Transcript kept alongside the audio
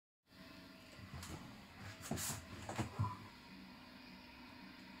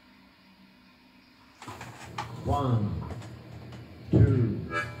One, two,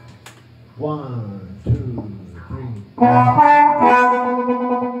 1, 2, 3.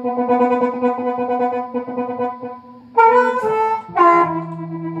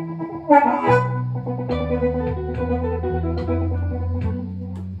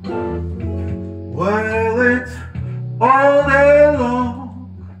 Well, it's all day long.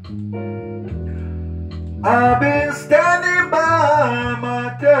 I've been standing by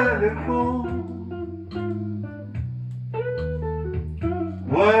my telephone.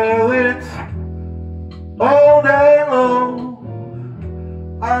 Well, it's all day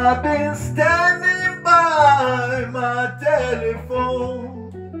long. I've been standing by my telephone.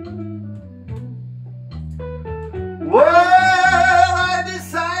 Well, I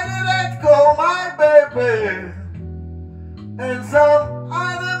decided I'd call my baby, and some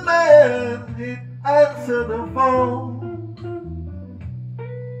other man, he'd answer the phone.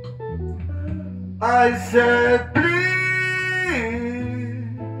 I said, please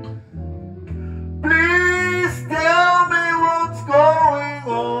tell me what's going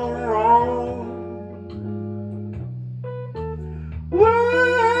on wrong.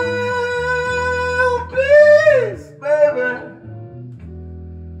 Well, please, baby,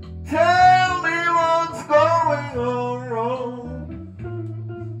 tell me what's going on wrong.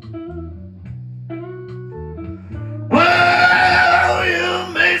 Well, you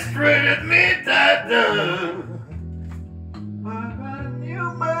mistreated me that day. I'm a new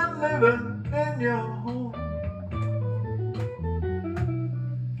man living in your home.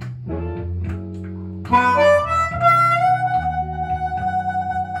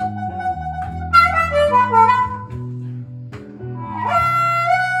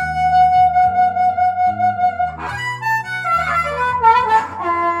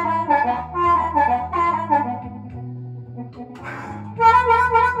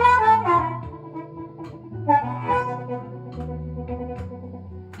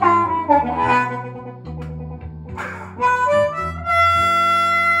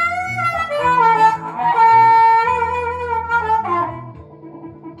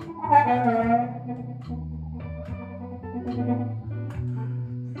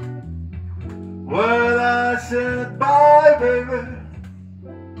 Well, I said bye, baby.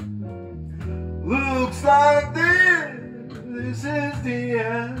 Looks like this is the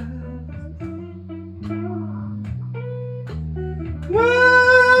end.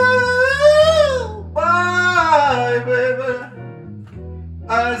 Well, bye, baby.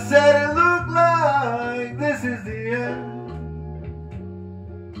 I said it looked like this is the end.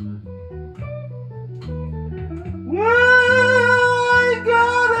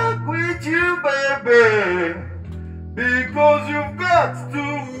 You, baby, because you've got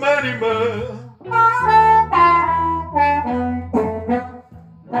too many men.